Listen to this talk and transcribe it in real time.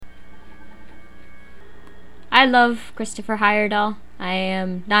I love Christopher Heyerdahl. I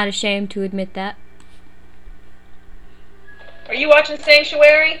am not ashamed to admit that. Are you watching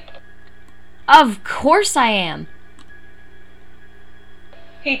Sanctuary? Of course I am.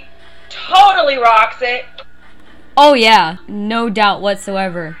 He totally rocks it. Oh yeah, no doubt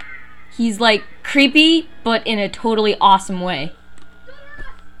whatsoever. He's like creepy, but in a totally awesome way.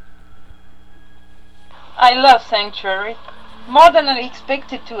 I love Sanctuary. More than I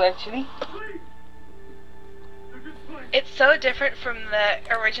expected to, actually. It's so different from the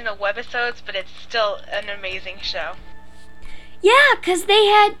original webisodes, but it's still an amazing show. Yeah, 'cause they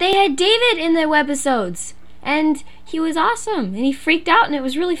had David in the webisodes, and he was awesome, and he freaked out, and it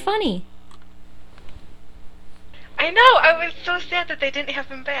was really funny. I know, I was so sad that they didn't have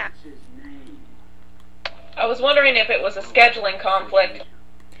him back. I was wondering if it was a scheduling conflict.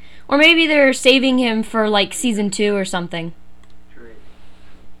 Or maybe they're saving him for like season 2 or something.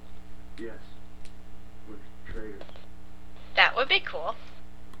 Yes. We're traitors. That would be cool.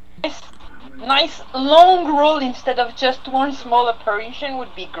 Nice long role instead of just one small apparition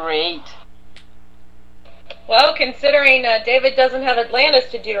would be great. Well, considering David doesn't have Atlantis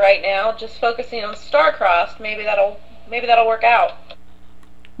to do right now, just focusing on Starcrossed, maybe that'll work out.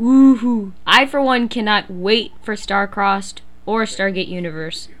 Woohoo! I for one cannot wait for Starcrossed or Stargate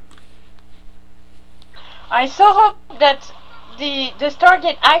Universe. I so hope that the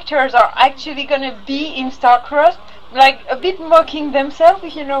Stargate actors are actually gonna be in Starcrossed, like a bit mocking themselves,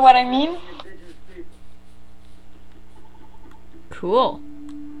 if you know what I mean. Cool.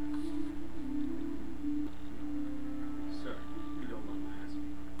 Sir, you don't mind my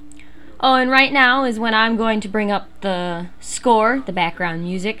asking. Oh, and right now is when I'm going to bring up the score, the background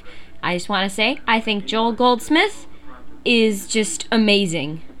music. I just want to say, I think Joel Goldsmith is just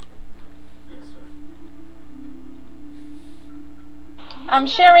amazing. Yes, sir. I'm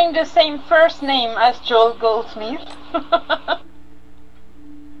sharing the same first name as Joel Goldsmith.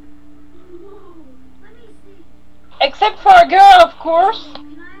 Except for a girl, of course.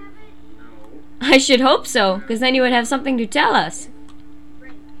 I should hope so, because then you would have something to tell us.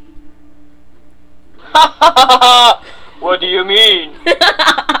 What do you mean? Afraid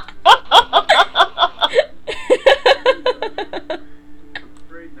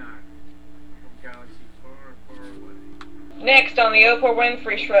not. From galaxy far, far away. Next on the Oprah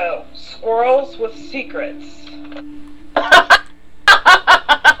Winfrey Show, Squirrels with Secrets.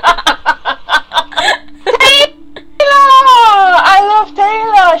 I love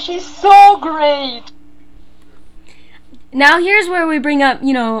Taylor. She's so great. Now here's where we bring up,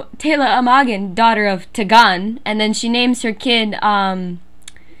 Taylor Amagan, daughter of Tagan, and then she names her kid, oh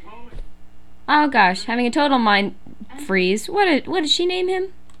gosh, having a total mind freeze. What did she name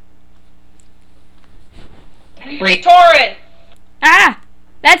him? Torin! Ah!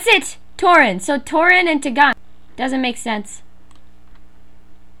 That's it! Torin. So Torin and Tagan. Doesn't make sense.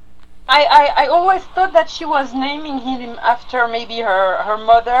 I always thought that she was naming him after maybe her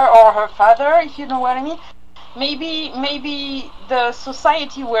mother or her father, if you know what I mean. Maybe the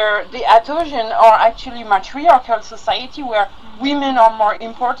society where the Atosian are actually matriarchal society where women are more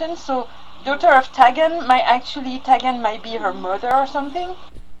important, so daughter of Tagan might be her mother or something.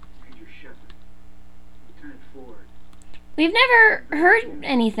 Major Shepard. Lieutenant Ford. We've never heard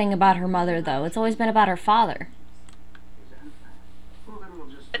anything about her mother, though. It's always been about her father. Is that a fact? Well, then we'll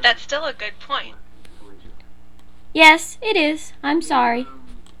just... But that's still a good point. Yes, it is. I'm sorry.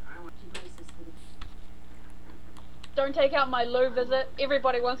 Don't take out my loo visit.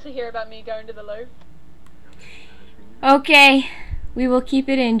 Everybody wants to hear about me going to the loo. Okay. We will keep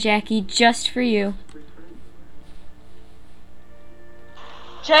it in, Jackie, just for you.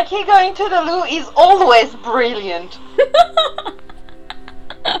 Jackie going to the loo is always brilliant.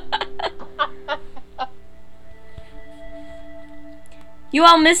 You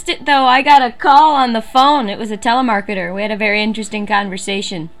all missed it, though. I got a call on the phone. It was a telemarketer. We had a very interesting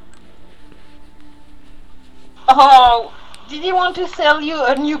conversation. Oh, did he want to sell you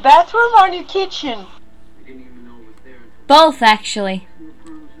a new bathroom or a new kitchen? I didn't even know it was there until Both, actually. we were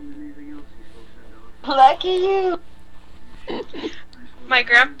promising anything else you folks had on. Lucky you. My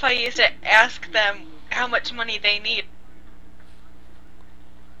grandpa used to ask them how much money they need.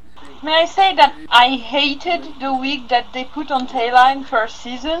 May I say that I hated the wig that they put on Taylor in first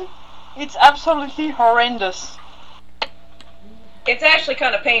season? It's absolutely horrendous. It's actually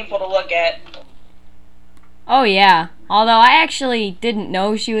kind of painful to look at. Oh, yeah. Although I actually didn't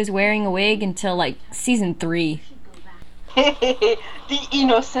know she was wearing a wig until, like, season 3. The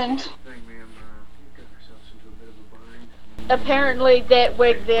innocent. Thing, ma'am, we've got ourselves into a bit of a bind. Apparently that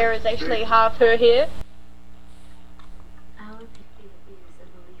wig there is actually half her hair.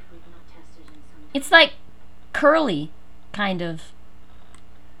 It's like curly, kind of.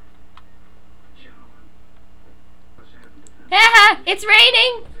 Haha, it's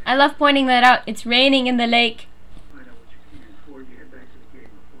raining! I love pointing that out. It's raining in the lake. Find out what you can before you head back to the gate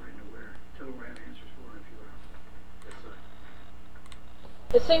before I know where. Tell her we'll have answers for her in a few hours. Yes,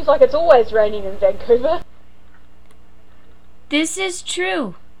 sir. It seems like it's always raining in Vancouver. This is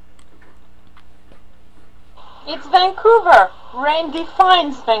true. It's Vancouver. Rain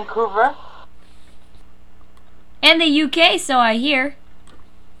defines Vancouver. And the UK, so I hear.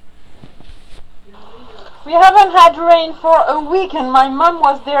 We haven't had rain for a week and my mom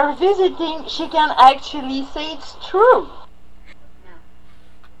was there visiting. She can actually say it's true.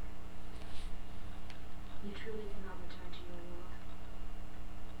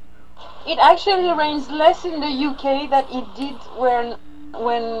 It actually rains less in the UK than it did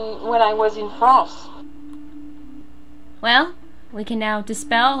when I was in France. Well, we can now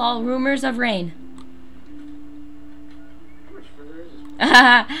dispel all rumors of rain.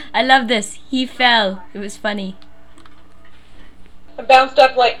 I love this. He fell. It was funny. I bounced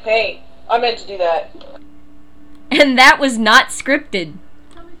up like paint. I meant to do that. And that was not scripted.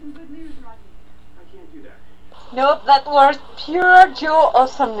 Tell me some good news, Rodney. I can't do that. Nope, that was pure Joe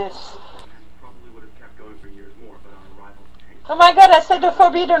awesomeness. Probably would have kept going for years more, but our arrival changed. Oh my god, I said the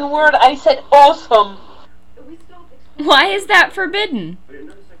forbidden word. I said awesome. We stopped Why is that forbidden? but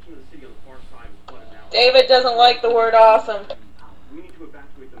another section of the city on the far side was flooded now. David doesn't like the word awesome. We need to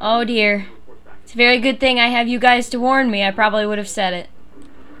evacuate them. Oh dear. It's a very good thing I have you guys to warn me. I probably would have said it.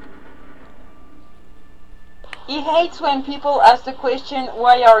 He hates when people ask the question,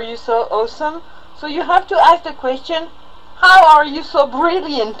 why are you so awesome? So you have to ask the question, how are you so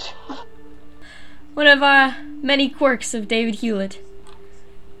brilliant? One of many quirks of David Hewlett.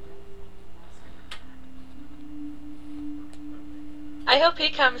 I hope he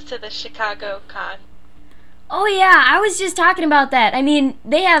comes to the Chicago Con. Oh yeah, I was just talking about that. I mean,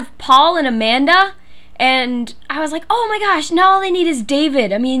 they have Paul and Amanda, and I was like, oh my gosh, now all they need is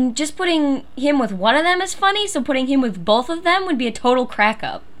David. I mean, just putting him with one of them is funny, so putting him with both of them would be a total crack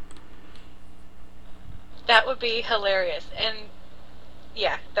up. That would be hilarious. And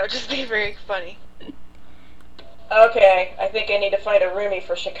yeah, that would just be very funny. Okay, I think I need to find a roomie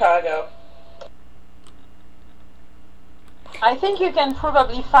for Chicago. I think you can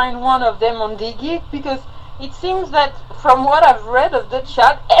probably find one of them on Digit because it seems that from what I've read of the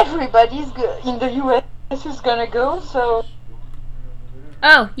chat, everybody's in the US is gonna go, so...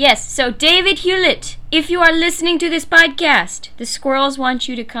 Oh, yes, so David Hewlett, if you are listening to this podcast, the Squirrels want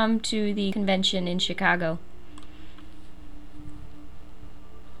you to come to the convention in Chicago.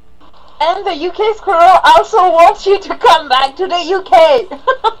 And the UK Squirrel also wants you to come back to the UK!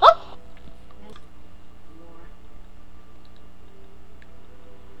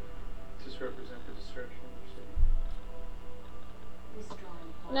 Does this represent the destruction of the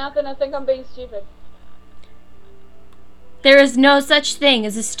city? Nothing, I think I'm being stupid. There is no such thing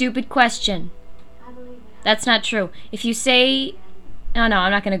as a stupid question. That's not true. If you say... Oh no,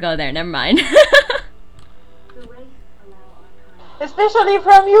 I'm not gonna go there, never mind. Especially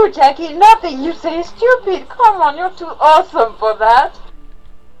from you, Jackie. Nothing you say is stupid. Come on, you're too awesome for that.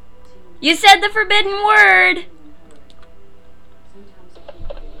 You said the forbidden word!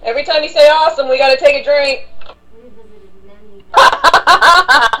 Every time you say awesome, we gotta take a drink.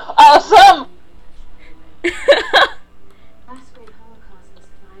 Awesome! Last great Holocaust was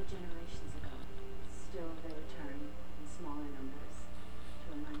 5 generations ago. Still, they return in smaller numbers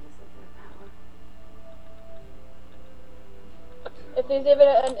to remind us of their power. If there's ever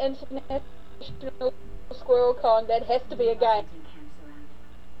an international squirrel con, that has to be a game.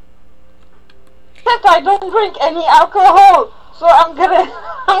 Except I don't drink any alcohol, so I'm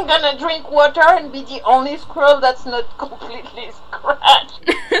gonna drink water and be the only squirrel that's not completely scratched.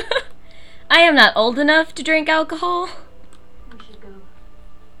 I am not old enough to drink alcohol. We should go.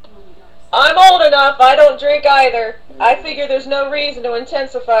 I'm old enough, I don't drink either. I figure there's no reason to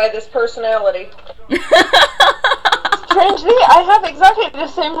intensify this personality. Strangely, I have exactly the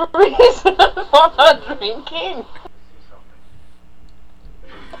same reason for not drinking.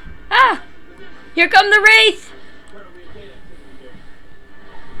 Ah! Here come the Wraith!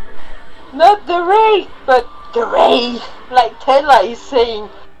 Not the Wraith, but the Wraith, like Tella is saying.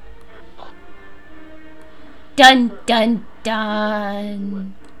 Dun dun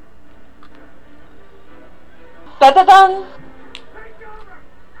dun. Da-da-dun!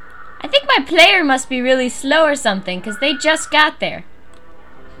 I think my player must be really slow or something, because they just got there.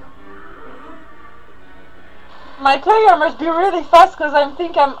 My player must be really fast because I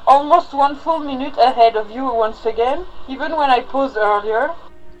think I'm almost 1 full minute ahead of you once again, even when I paused earlier.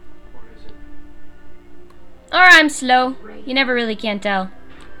 What is it? Or I'm slow. You never really can tell.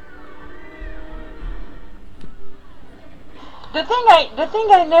 The thing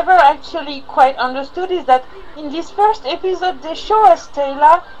I never actually quite understood is that in this first episode they show us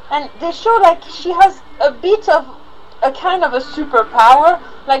Taylor, and they show like she has a bit of a kind of a superpower,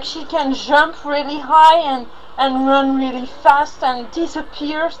 like she can jump really high and run really fast and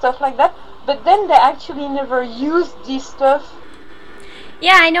disappear, stuff like that. But then they actually never use this stuff.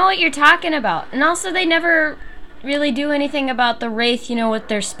 Yeah, I know what you're talking about. And also they never really do anything about the Wraith, you know, with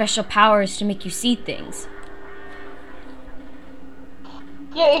their special powers to make you see things.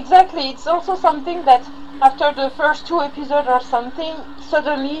 Yeah, exactly. It's also something that after the first 2 episodes or something,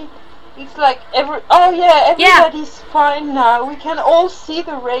 suddenly it's like everybody's fine now. We can all see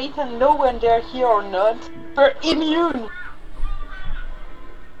the Wraith and know when they're here or not. We're immune.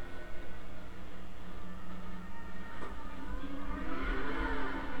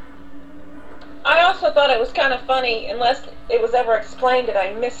 I also thought it was kind of funny, unless it was ever explained and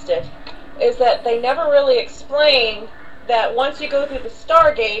I missed it, is that they never really explained that once you go through the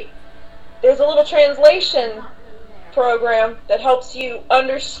Stargate, there's a little translation program that helps you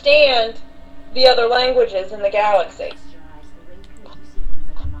understand the other languages in the galaxy.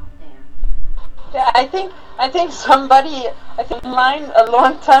 Yeah, I think somebody, online a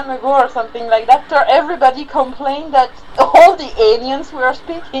long time ago or something like that, everybody complained that all the aliens were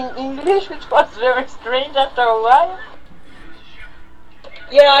speaking English, which was very strange after a while.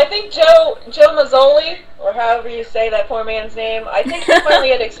 Yeah, I think Joe Mazzoli, or however you say that poor man's name, I think he finally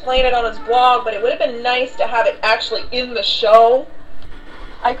had to explain it on his blog, but it would have been nice to have it actually in the show.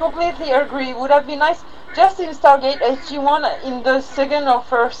 I completely agree. It would have been nice, just in Stargate SG-1, in the second or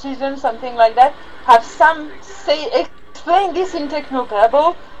first season, something like that, have Sam explain this in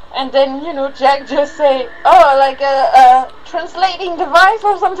Technobabble, and then, you know, Jack just say, oh, like a translating device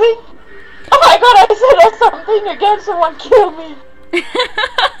or something. Oh my god, I said something again, someone kill me.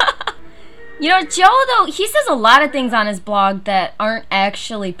 You know, Joe, though, he says a lot of things on his blog that aren't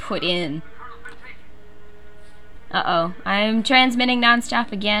actually put in. Uh-oh. I'm transmitting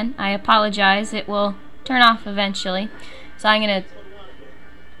nonstop again. I apologize. It will turn off eventually. So I'm gonna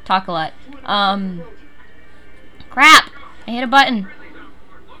talk a lot. Crap! I hit a button.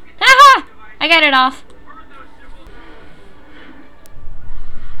 Haha! I got it off.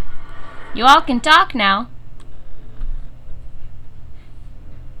 You all can talk now.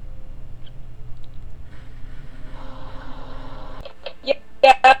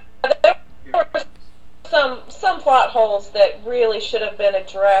 Yeah, there were some plot holes that really should have been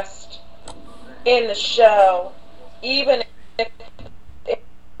addressed in the show, even if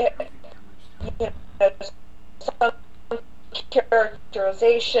you know, some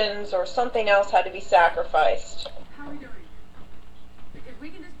characterizations or something else had to be sacrificed.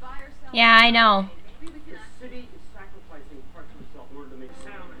 Yeah, I know. The city is sacrificing parts of itself in order to make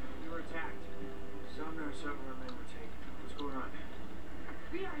sound. You were attacked. Sumner and several of men were taken. What's going on?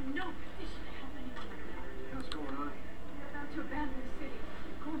 We are in no position to help anyone like that. What's going on? We're about to abandon the city.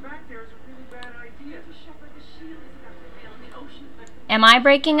 Going back there is a really bad idea. To shepherd the shield is about to fail in the ocean. But Am I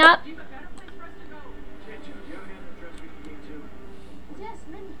breaking up? do you have a better place for us to go? Can't you? Do you have any other address we can get to? Yes,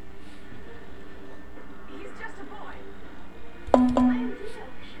 many. He's just a boy. I am Dia.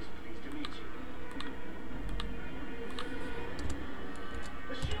 She's pleased to meet you.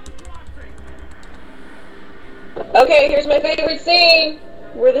 The shield's collapsing! Okay, here's my favorite scene,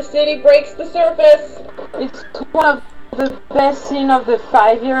 where the city breaks the surface. It's one of the best scenes of the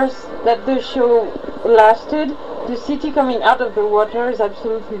 5 years that the show lasted. The city coming out of the water is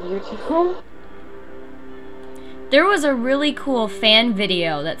absolutely beautiful. There was a really cool fan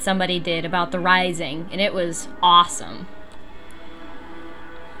video that somebody did about The Rising, and it was awesome.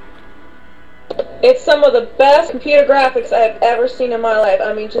 It's some of the best computer graphics I've ever seen in my life.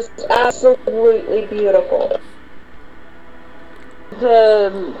 I mean, just absolutely beautiful.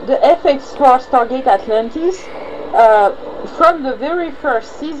 The effects for Stargate Atlantis, from the very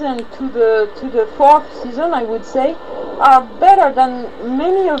first season to the fourth season, I would say, are better than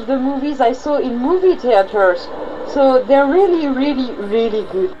many of the movies I saw in movie theaters. So they're really, really, really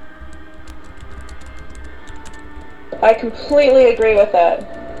good. I completely agree with that.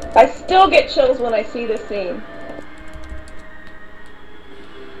 I still get chills when I see this scene.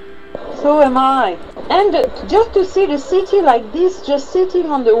 So am I. And just to see the city like this, just sitting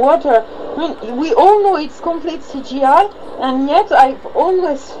on the water, I mean, we all know it's complete CGI, and yet I've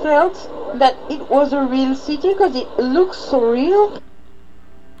always felt that it was a real city because it looks so real.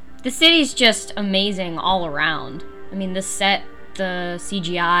 The city's just amazing all around. I mean, the set, the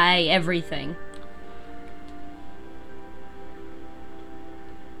CGI, everything.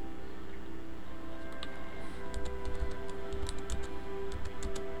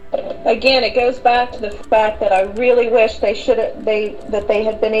 again, it goes back to the fact that I really wish that they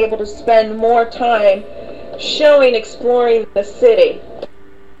had been able to spend more time exploring the city.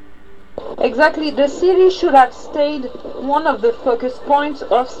 Exactly, the city should have stayed one of the focus points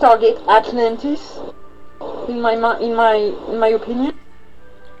of Stargate Atlantis, in my opinion.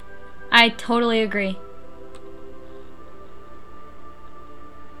 I totally agree.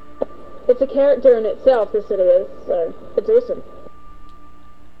 It's a character in itself, the city is, so it's awesome.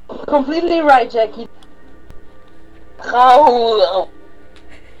 Completely right, Jackie. Oh.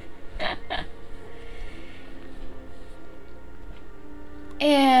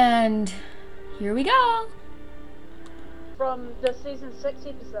 And here we go. From the season 6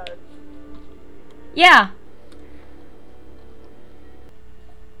 episode. Yeah.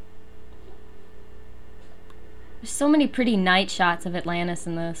 There's so many pretty night shots of Atlantis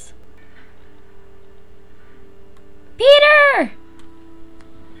in this. Peter!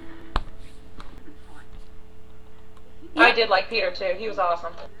 I did like Peter too. He was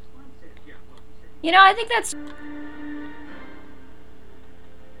awesome. You know, I think that's...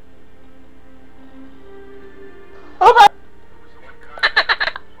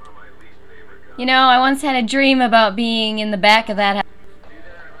 You know, I once had a dream about being in the back of that house.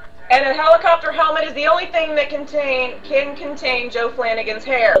 And a helicopter helmet is the only thing that can contain Joe Flanagan's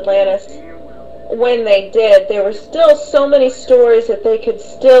hair. Atlantis, when they did, there were still so many stories that they could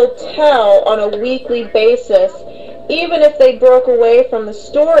still tell on a weekly basis, even if they broke away from the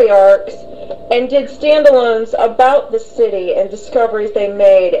story arcs and did standalones about the city and discoveries they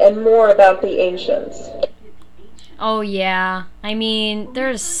made and more about the ancients. Oh yeah, I mean,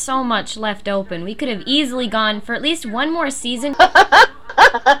 there's so much left open. We could have easily gone for at least one more season.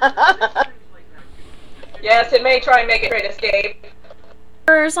 Yes, it may try and make a great escape.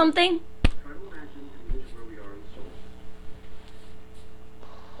 Or something.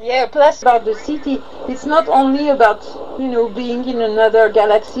 Yeah, plus about the city, it's not only about, you know, being in another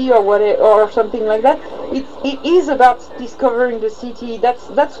galaxy or whatever, or something like that. It is about discovering the city.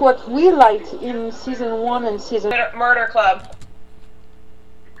 That's what we liked in season 1 and season... Murder Club.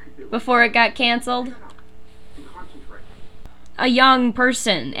 Before it got canceled. A young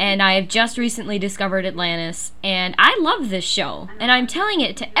person, and I have just recently discovered Atlantis, and I love this show, and I'm telling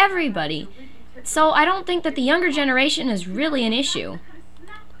it to everybody. So I don't think that the younger generation is really an issue.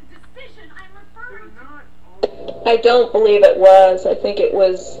 I don't believe it was. I think it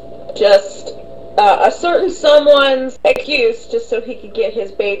was just a certain someone's excuse just so he could get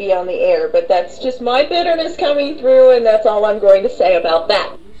his baby on the air. But that's just my bitterness coming through, and that's all I'm going to say about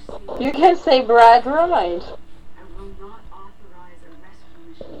that. You can say Brad right.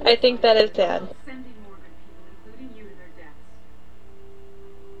 I think that is sad.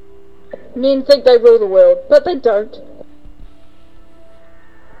 Men think they rule the world, but they don't.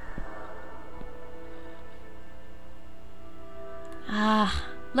 Ah,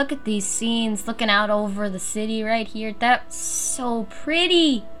 look at these scenes looking out over the city right here. That's so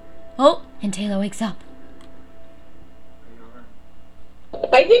pretty. Oh, and Taylor wakes up.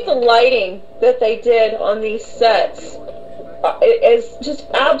 I think the lighting that they did on these sets is just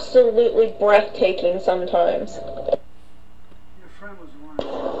absolutely breathtaking sometimes.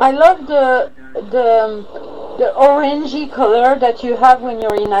 I love the orangey color that you have when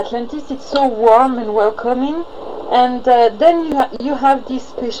you're in Atlantis. It's so warm and welcoming. And then you have this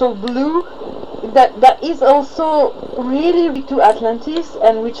special blue that is also really big to Atlantis,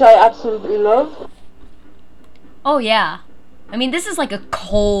 and which I absolutely love. Oh yeah. I mean, this is like a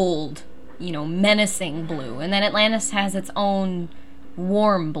cold, you know, menacing blue. And then Atlantis has its own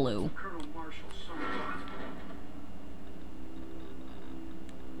warm blue.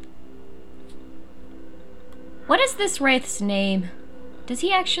 What is this Wraith's name? Does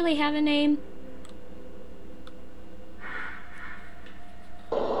he actually have a name?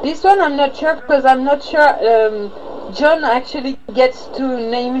 This one I'm not sure, because I'm not sure John actually gets to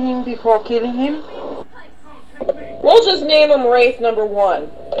name him before killing him. We'll just name him Wraith number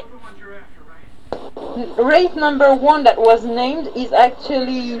 1. Wraith number 1 that was named is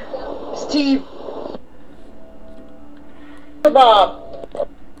actually Steve. Bob.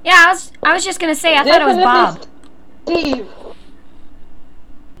 Yeah, I was just gonna say, I thought it was Bob. Steve.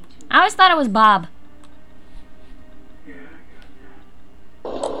 I always thought it was Bob.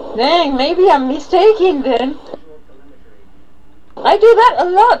 Dang, maybe I'm mistaken then. I do that a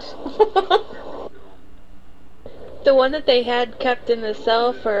lot. The one that they had kept in the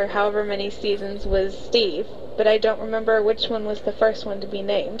cell for however many seasons was Steve, but I don't remember which one was the first one to be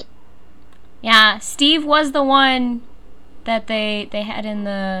named. Yeah, Steve was the one that they had in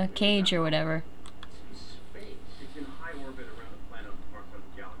the cage or whatever.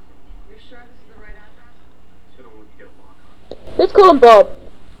 Let's call him Bob.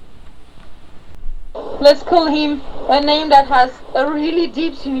 Let's call him a name that has a really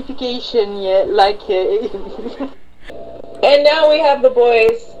deep signification, yeah, like... And now we have the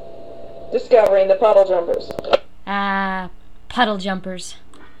boys discovering the puddle jumpers. Puddle jumpers.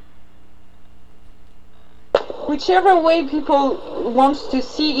 Whichever way people want to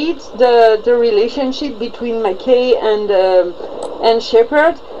see it, the relationship between McKay and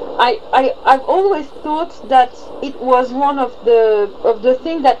Shepard, I've always thought that it was one of the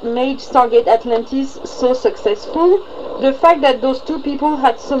things that made Stargate Atlantis so successful. The fact that those two people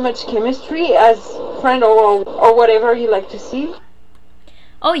had so much chemistry as friend or whatever you like to see.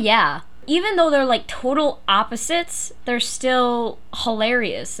 Oh yeah. Even though they're like total opposites, they're still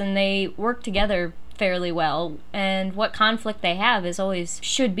hilarious and they work together fairly well, and what conflict they have is always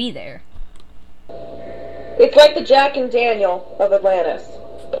should be there. It's like the Jack and Daniel of Atlantis.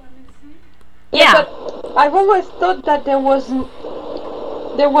 Yeah. I've always thought that there was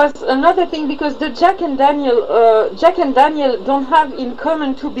another thing, because the Jack and Daniel don't have in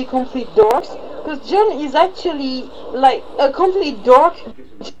common to be complete dorks, because John is actually like a complete dork,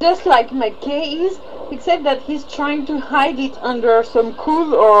 just like McKay is, except that he's trying to hide it under some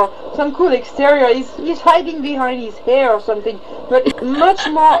cool exterior. He's hiding behind his hair or something, but much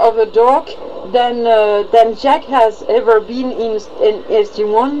more of a dork than Jack has ever been in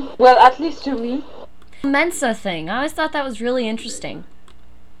SG-1. Well, at least to me. Mensa thing. I always thought that was really interesting.